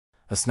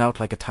a snout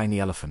like a tiny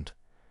elephant,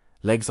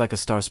 legs like a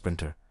star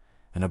sprinter,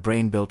 and a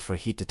brain built for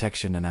heat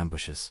detection and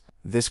ambushes.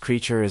 This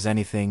creature is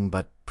anything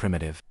but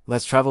primitive.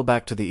 Let's travel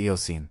back to the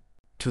Eocene,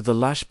 to the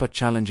lush but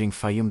challenging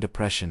Fayum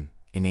Depression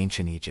in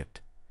ancient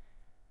Egypt.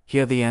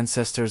 Here the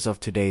ancestors of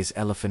today's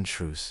elephant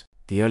shrews,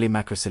 the early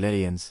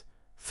macrocilarians,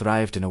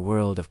 thrived in a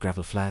world of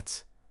gravel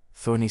flats,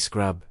 thorny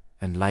scrub,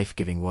 and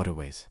life-giving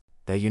waterways.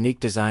 Their unique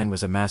design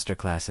was a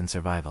masterclass in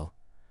survival,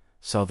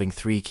 solving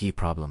three key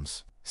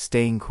problems: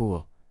 staying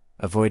cool,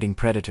 avoiding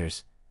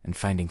predators, and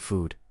finding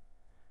food.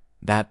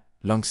 That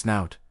long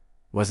snout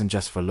wasn't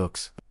just for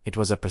looks, it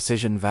was a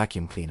precision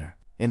vacuum cleaner.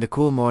 In the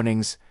cool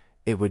mornings,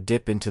 it would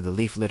dip into the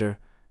leaf litter,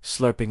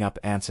 slurping up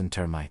ants and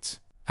termites.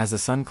 As the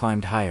sun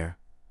climbed higher,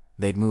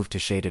 they'd move to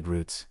shaded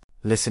roots,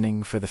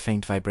 listening for the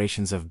faint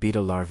vibrations of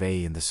beetle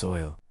larvae in the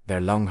soil.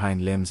 Their long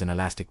hind limbs and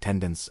elastic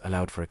tendons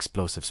allowed for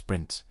explosive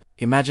sprints.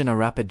 Imagine a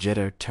rapid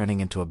jitter turning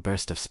into a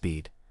burst of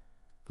speed,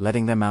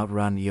 letting them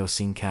outrun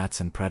Eocene cats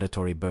and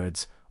predatory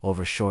birds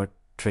over short,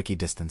 tricky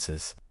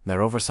distances.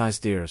 Their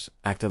oversized ears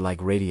acted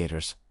like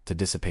radiators to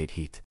dissipate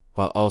heat,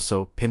 while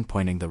also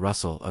pinpointing the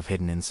rustle of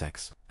hidden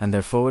insects. And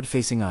their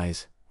forward-facing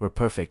eyes were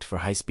perfect for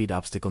high-speed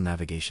obstacle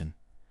navigation.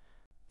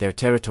 Their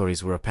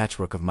territories were a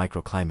patchwork of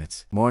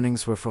microclimates.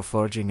 Mornings were for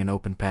foraging in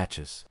open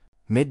patches.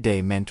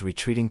 Midday meant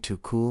retreating to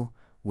cool,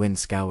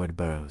 wind-scoured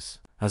burrows.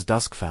 As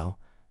dusk fell,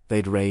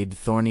 they'd raid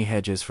thorny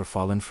hedges for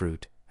fallen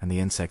fruit and the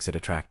insects it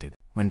attracted.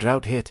 When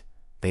drought hit,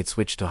 they'd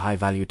switch to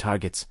high-value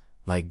targets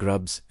like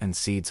grubs and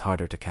seeds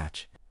harder to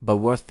catch, but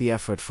worth the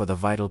effort for the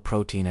vital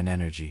protein and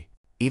energy.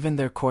 Even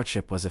their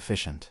courtship was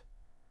efficient.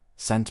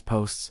 Scent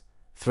posts,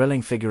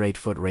 thrilling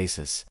figure-8-foot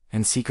races,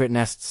 and secret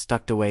nests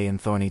tucked away in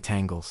thorny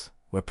tangles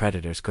where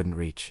predators couldn't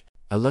reach.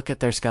 A look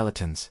at their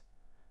skeletons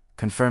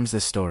confirms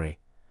this story.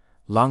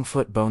 Long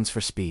foot bones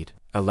for speed,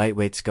 a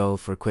lightweight skull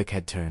for quick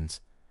head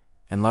turns,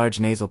 and large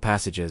nasal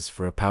passages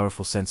for a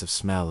powerful sense of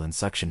smell and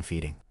suction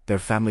feeding. Their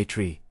family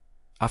tree,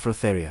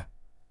 Afrotheria,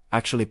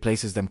 actually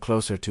places them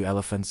closer to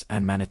elephants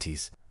and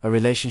manatees, a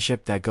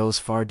relationship that goes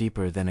far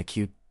deeper than a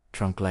cute,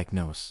 trunk-like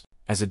nose.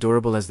 As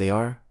adorable as they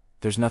are,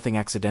 there's nothing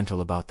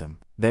accidental about them.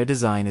 Their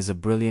design is a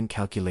brilliant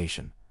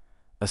calculation,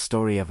 a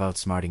story of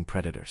outsmarting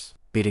predators,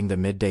 beating the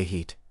midday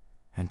heat,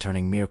 and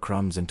turning mere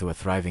crumbs into a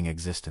thriving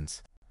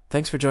existence.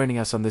 Thanks for joining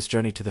us on this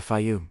journey to the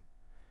Fayum,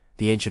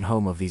 the ancient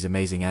home of these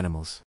amazing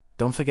animals.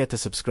 Don't forget to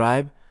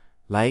subscribe,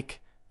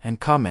 like, and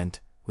comment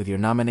with your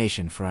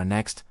nomination for our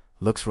next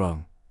Looks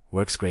Wrong,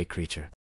 Works Great creature.